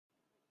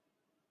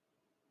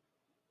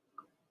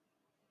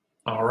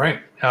All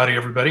right. Howdy,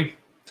 everybody,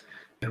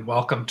 and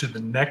welcome to the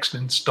next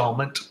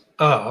installment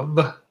of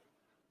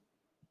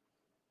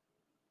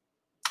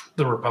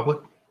The Republic,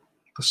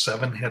 the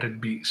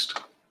Seven-Headed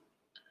Beast.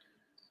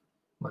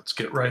 Let's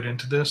get right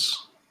into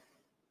this.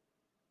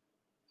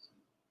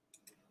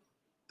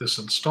 This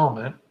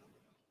installment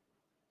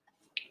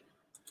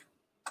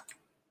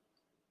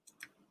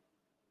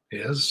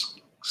is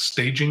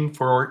Staging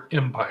for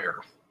Empire,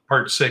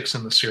 Part 6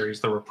 in the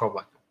series The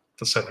Republic,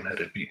 the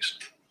Seven-Headed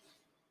Beast.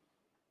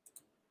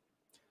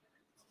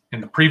 In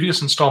the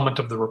previous installment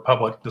of The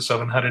Republic, the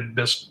Seven-Headed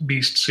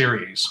Beast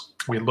series,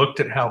 we looked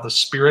at how the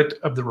spirit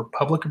of the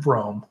Republic of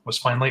Rome was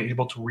finally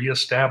able to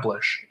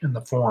reestablish in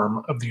the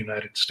form of the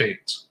United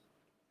States.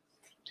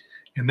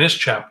 In this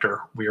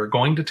chapter, we are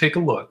going to take a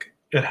look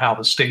at how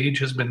the stage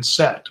has been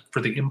set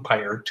for the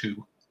Empire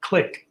to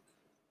click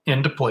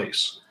into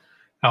place,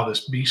 how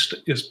this beast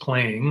is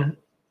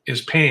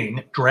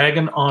paying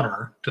dragon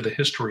honor to the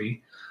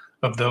history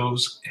of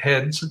those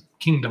heads,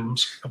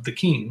 kingdoms of the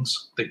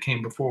kings that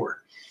came before,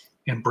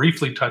 and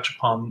briefly touch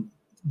upon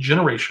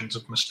generations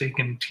of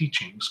mistaken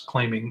teachings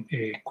claiming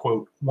a,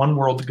 quote, one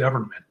world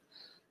government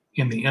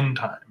in the end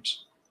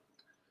times.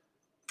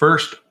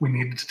 First, we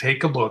needed to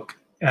take a look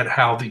at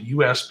how the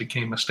U.S.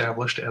 became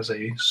established as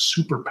a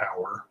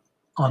superpower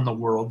on the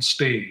world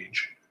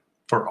stage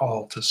for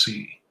all to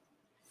see.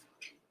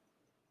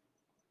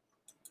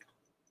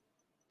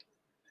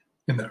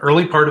 In the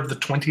early part of the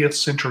 20th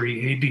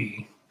century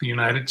AD, the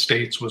United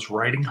States was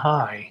riding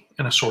high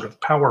in a sort of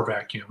power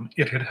vacuum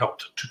it had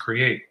helped to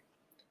create.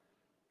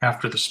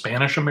 After the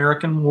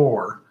Spanish-American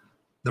War,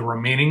 the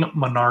remaining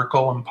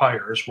monarchical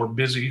empires were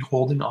busy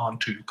holding on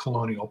to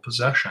colonial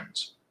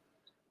possessions.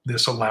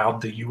 This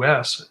allowed the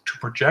U.S. to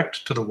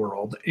project to the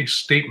world a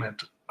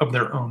statement of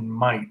their own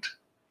might.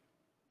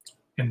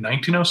 In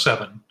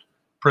 1907,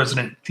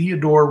 President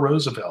Theodore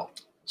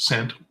Roosevelt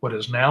sent what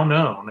is now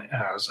known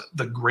as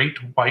the Great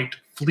White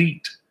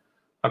Fleet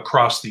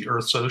across the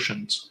Earth's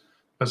oceans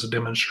as a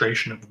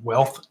demonstration of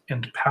wealth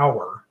and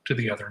power to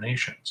the other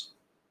nations.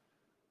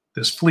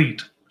 This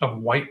fleet of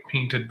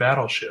white-painted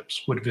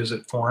battleships would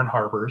visit foreign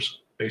harbors,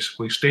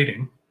 basically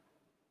stating,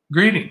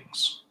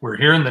 "Greetings, we're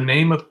here in the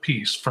name of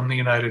peace from the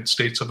United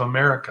States of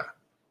America.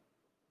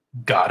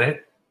 Got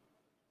it?"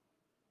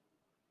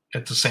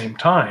 At the same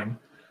time,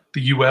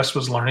 the U.S.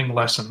 was learning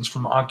lessons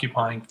from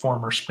occupying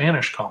former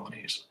Spanish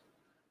colonies.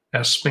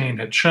 As Spain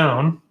had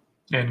shown,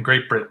 and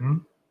Great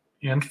Britain,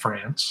 and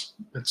France,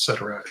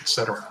 etc.,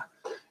 etc.,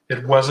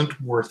 it wasn't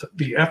worth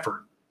the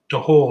effort to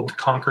hold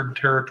conquered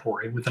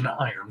territory with an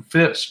iron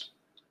fist.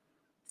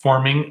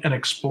 Forming an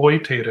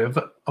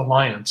exploitative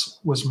alliance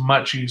was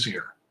much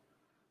easier.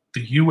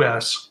 The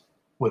U.S.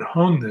 would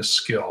hone this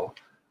skill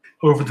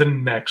over the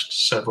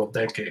next several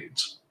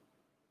decades.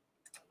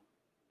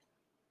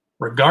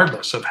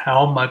 Regardless of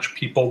how much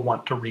people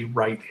want to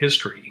rewrite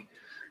history,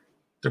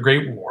 the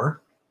Great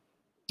War,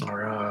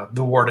 or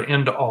the war to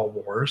end all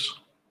wars,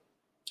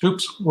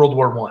 World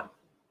War I,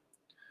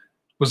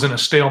 was in a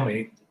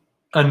stalemate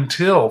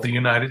until the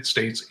United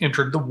States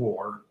entered the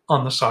war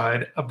on the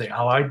side of the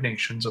allied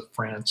nations of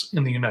France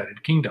and the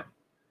United Kingdom.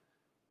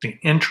 The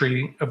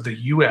entry of the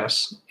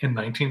U.S. in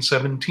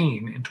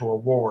 1917 into a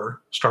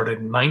war started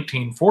in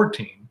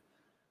 1914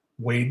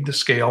 weighed the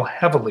scale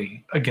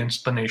heavily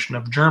against the nation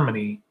of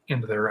Germany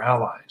and their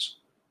allies.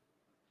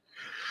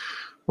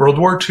 World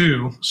War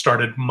II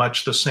started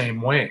much the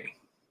same way.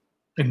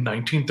 In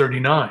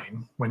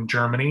 1939, when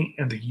Germany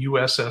and the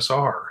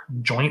USSR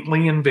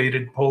jointly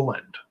invaded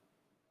Poland.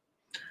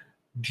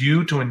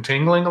 Due to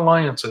entangling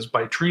alliances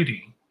by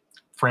treaty,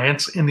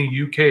 France and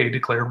the UK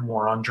declared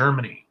war on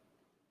Germany.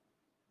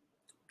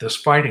 This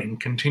fighting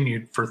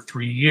continued for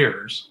 3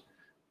 years,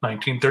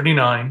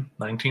 1939,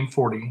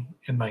 1940,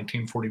 and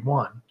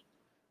 1941,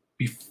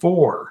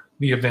 before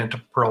the event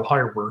of Pearl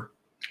Harbor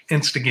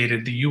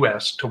instigated the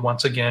US to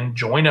once again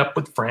join up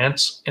with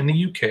France and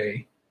the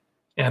UK,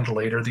 and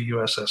later the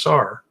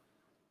USSR,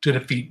 to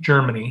defeat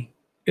Germany,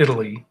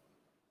 Italy,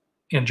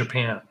 and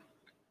Japan.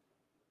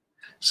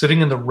 Sitting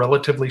in the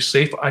relatively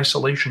safe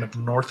isolation of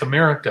North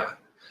America,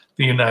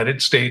 the United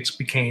States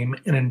became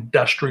an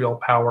industrial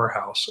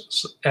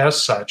powerhouse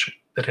as such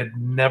that had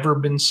never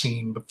been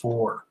seen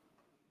before.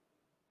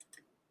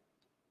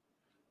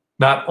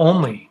 Not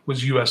only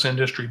was U.S.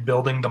 industry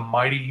building the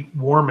mighty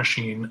war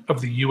machine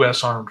of the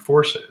U.S. Armed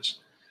Forces,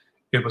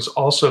 it was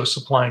also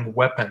supplying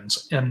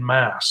weapons en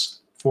masse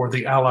for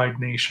the allied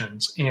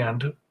nations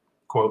and,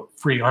 quote,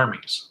 free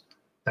armies.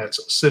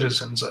 That's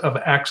citizens of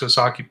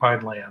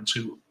Axis-occupied lands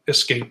who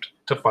escaped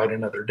to fight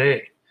another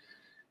day,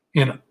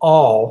 in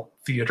all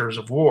theaters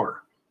of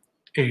war: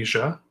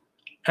 Asia,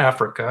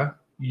 Africa,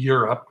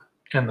 Europe,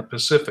 and the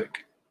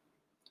Pacific.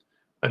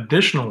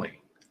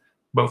 Additionally,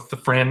 both the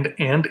friend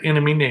and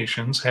enemy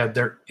nations had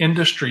their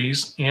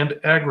industries and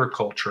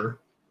agriculture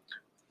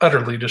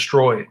utterly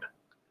destroyed.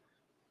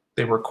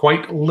 They were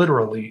quite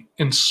literally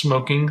in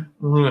smoking,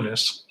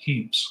 ruinous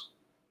heaps.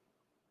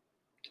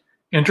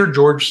 Enter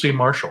George C.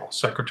 Marshall,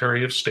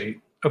 Secretary of State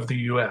of the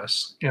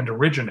U.S. and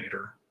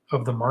originator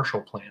of the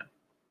Marshall Plan.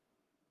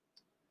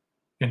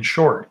 In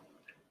short,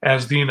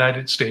 as the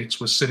United States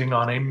was sitting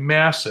on a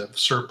massive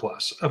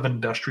surplus of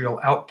industrial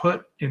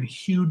output and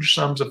huge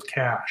sums of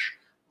cash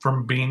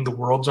from being the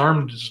world's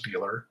arms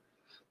dealer,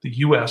 the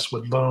U.S.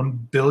 would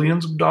loan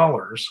billions of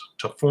dollars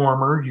to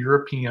former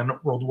European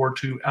World War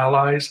II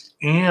allies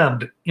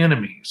and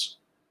enemies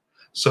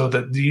so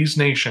that these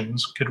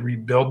nations could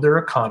rebuild their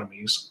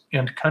economies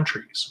and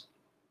countries.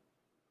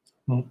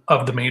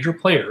 Of the major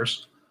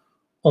players,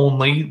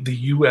 only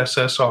the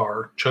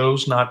USSR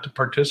chose not to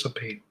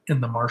participate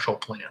in the Marshall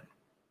Plan.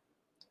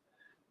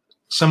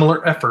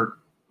 Similar effort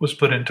was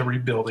put into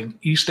rebuilding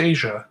East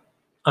Asia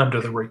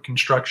under the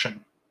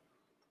Reconstruction.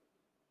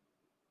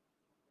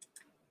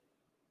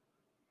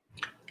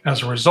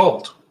 As a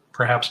result,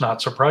 perhaps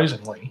not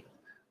surprisingly,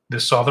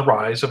 this saw the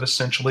rise of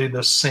essentially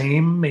the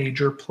same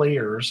major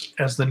players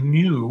as the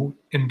new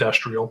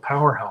industrial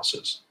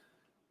powerhouses: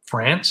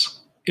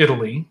 France,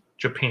 Italy,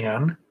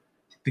 Japan,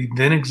 the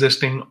then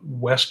existing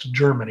West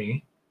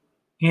Germany,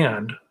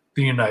 and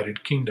the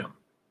United Kingdom.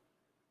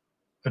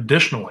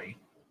 Additionally,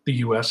 the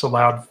U.S.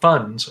 allowed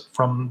funds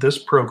from this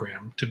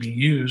program to be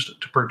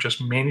used to purchase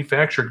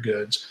manufactured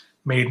goods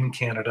made in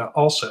Canada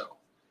also,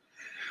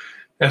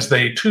 as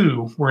they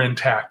too were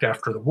intact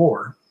after the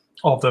war,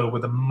 although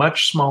with a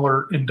much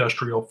smaller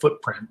industrial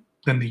footprint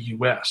than the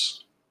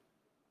U.S.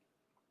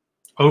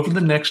 Over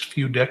the next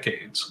few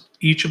decades,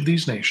 each of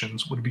these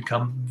nations would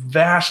become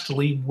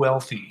vastly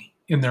wealthy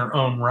in their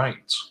own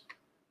rights.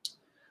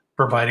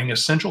 Providing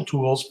essential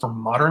tools for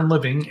modern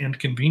living and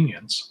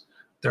convenience,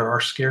 there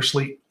are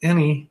scarcely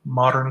any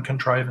modern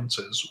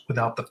contrivances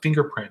without the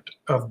fingerprint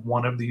of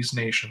one of these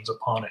nations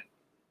upon it.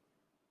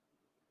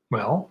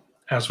 Well,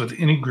 as with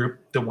any group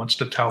that wants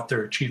to tout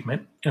their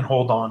achievement and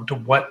hold on to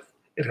what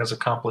it has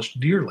accomplished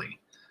dearly,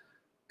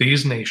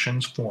 these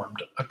nations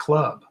formed a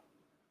club.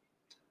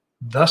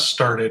 Thus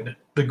started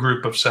the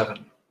Group of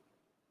Seven.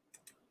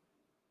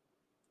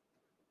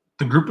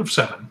 The Group of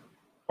Seven,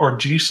 or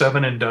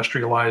G7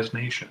 industrialized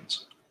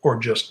nations, or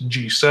just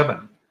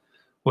G7,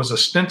 was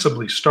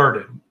ostensibly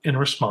started in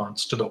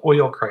response to the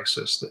oil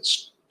crisis that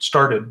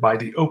started by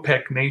the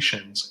OPEC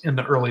nations in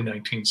the early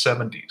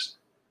 1970s.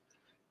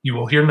 You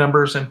will hear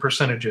numbers and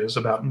percentages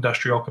about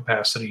industrial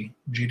capacity,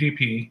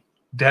 GDP,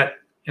 debt,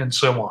 and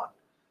so on,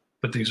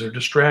 but these are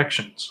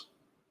distractions.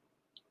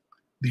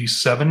 These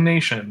 7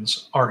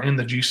 nations are in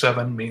the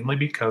G7 mainly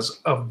because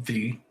of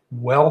the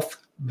wealth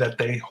that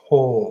they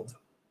hold.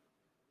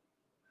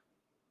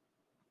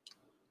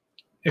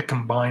 It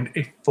combined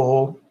a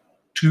full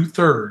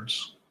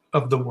 2/3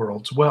 of the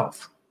world's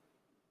wealth,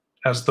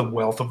 as the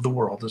wealth of the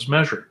world is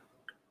measured.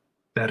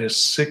 That is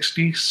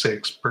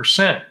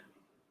 66%.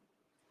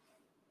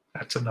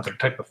 That's another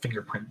type of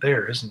fingerprint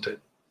there, isn't it?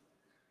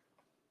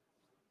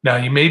 Now,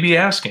 you may be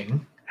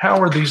asking, how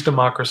are these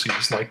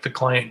democracies like the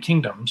client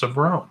kingdoms of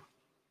Rome?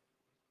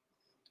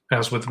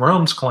 As with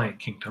Rome's client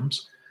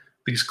kingdoms,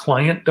 these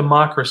client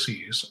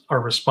democracies are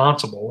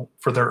responsible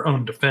for their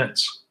own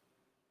defense.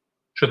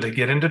 Should they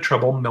get into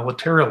trouble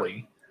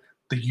militarily,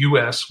 the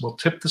U.S. will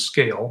tip the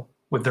scale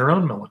with their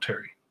own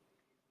military.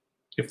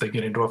 If they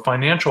get into a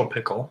financial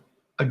pickle,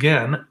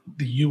 again,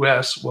 the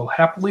U.S. will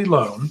happily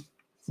loan,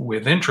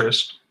 with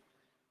interest,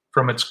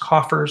 from its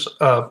coffers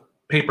of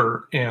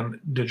paper and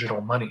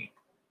digital money.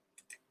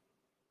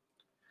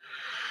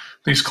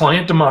 These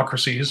client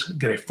democracies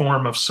get a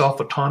form of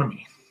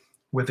self-autonomy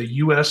with a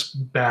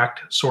U.S.-backed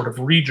sort of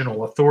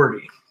regional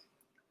authority.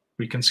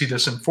 We can see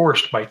this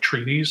enforced by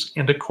treaties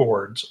and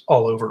accords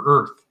all over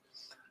Earth,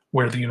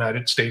 where the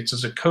United States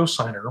is a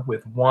co-signer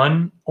with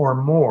one or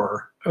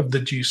more of the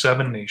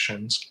G7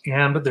 nations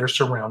and their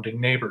surrounding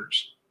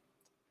neighbors.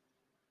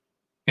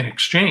 In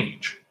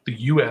exchange, the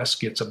U.S.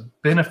 gets a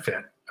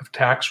benefit of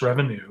tax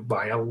revenue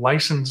via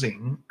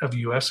licensing of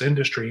U.S.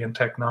 industry and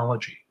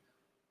technology,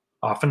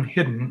 often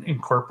hidden in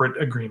corporate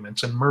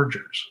agreements and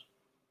mergers.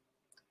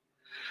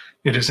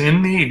 It is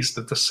in these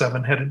that the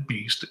 7-headed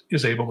beast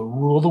is able to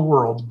rule the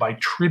world by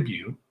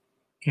tribute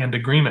and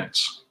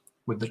agreements,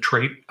 with the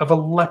trait of a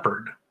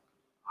leopard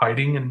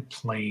hiding in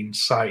plain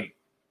sight.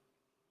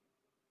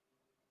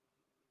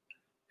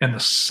 And the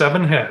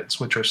 7 heads,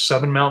 which are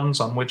 7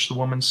 mountains on which the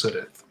woman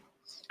sitteth,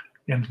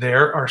 and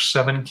there are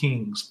 7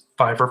 kings,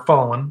 5 are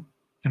fallen,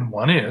 and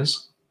 1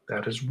 is,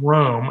 that is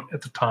Rome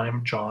at the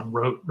time John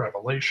wrote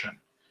Revelation.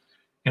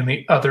 And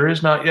the other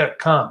is not yet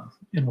come,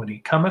 and when he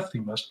cometh, he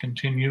must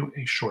continue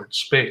a short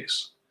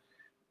space.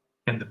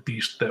 And the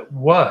beast that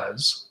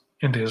was,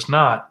 and is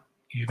not,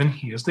 even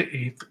he is the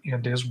 8th,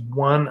 and is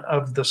one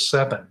of the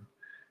 7,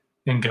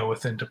 and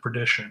goeth into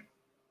perdition.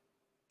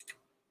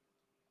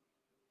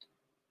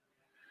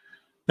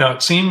 Now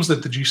it seems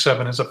that the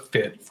G7 is a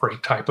fit for a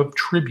type of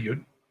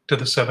tribute to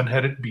the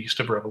 7-headed beast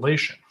of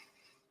Revelation.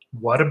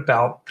 What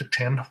about the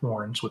 10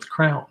 horns with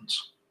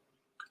crowns?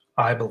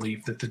 I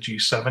believe that the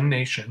G7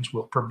 nations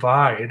will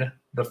provide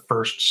the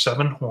first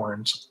 7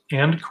 horns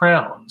and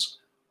crowns,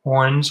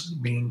 horns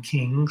being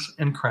kings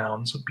and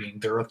crowns being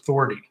their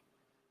authority.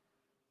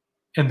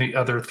 And the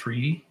other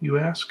 3, you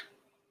ask?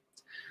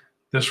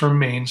 This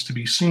remains to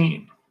be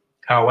seen.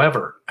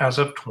 However, as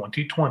of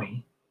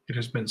 2020, it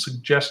has been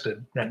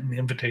suggested that an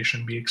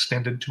invitation be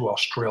extended to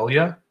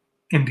Australia,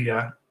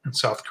 India, and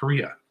South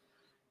Korea,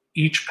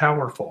 each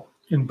powerful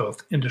in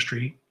both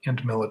industry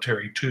and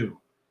military too.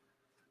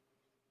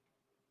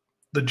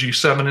 The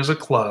G7 is a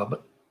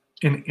club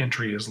and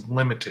entry is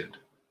limited.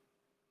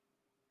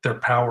 Their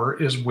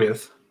power is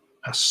with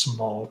a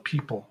small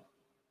people,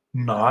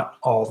 not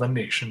all the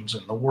nations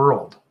in the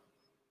world.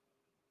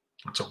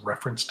 It's a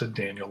reference to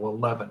Daniel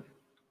 11.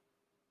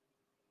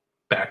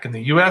 Back in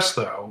the US,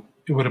 though,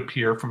 it would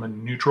appear from a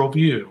neutral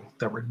view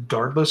that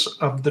regardless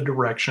of the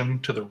direction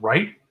to the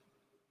right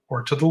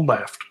or to the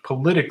left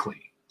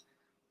politically,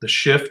 the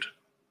shift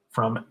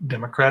from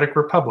democratic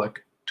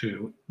republic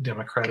to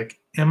democratic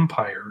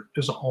empire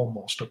is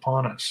almost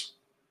upon us.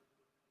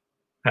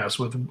 As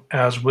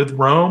with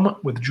Rome,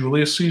 with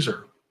Julius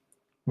Caesar,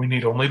 we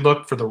need only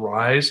look for the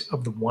rise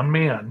of the one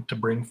man to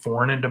bring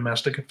foreign and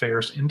domestic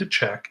affairs into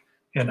check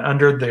and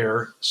under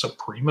their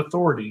supreme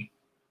authority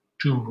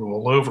to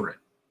rule over it.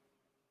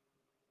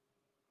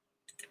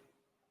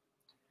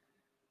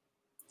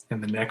 In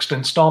the next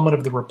installment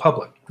of The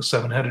Republic, The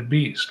Seven-Headed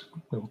Beast,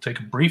 we will take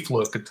a brief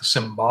look at the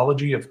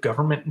symbology of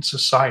government and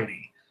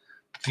society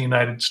that the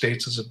United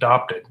States has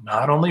adopted,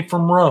 not only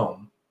from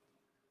Rome,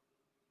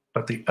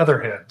 but the other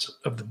heads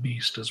of the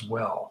beast as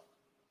well.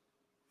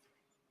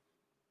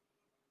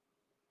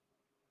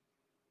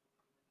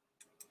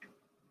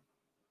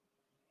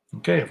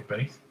 Okay,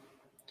 everybody.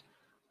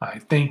 I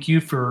thank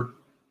you for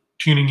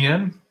tuning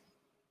in,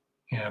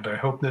 and I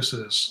hope this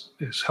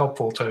is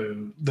helpful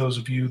to those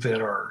of you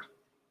that are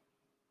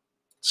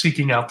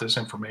seeking out this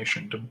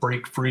information to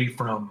break free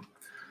from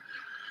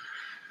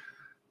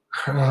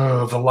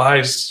the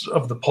lies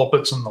of the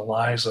pulpits and the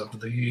lies of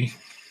the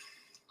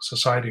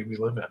society we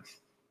live in.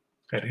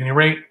 At any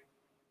rate,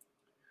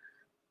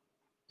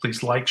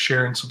 please like,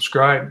 share, and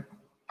subscribe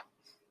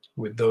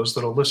with those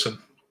that will listen.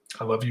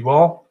 I love you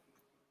all,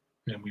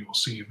 and we will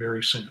see you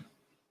very soon.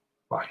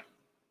 Bye.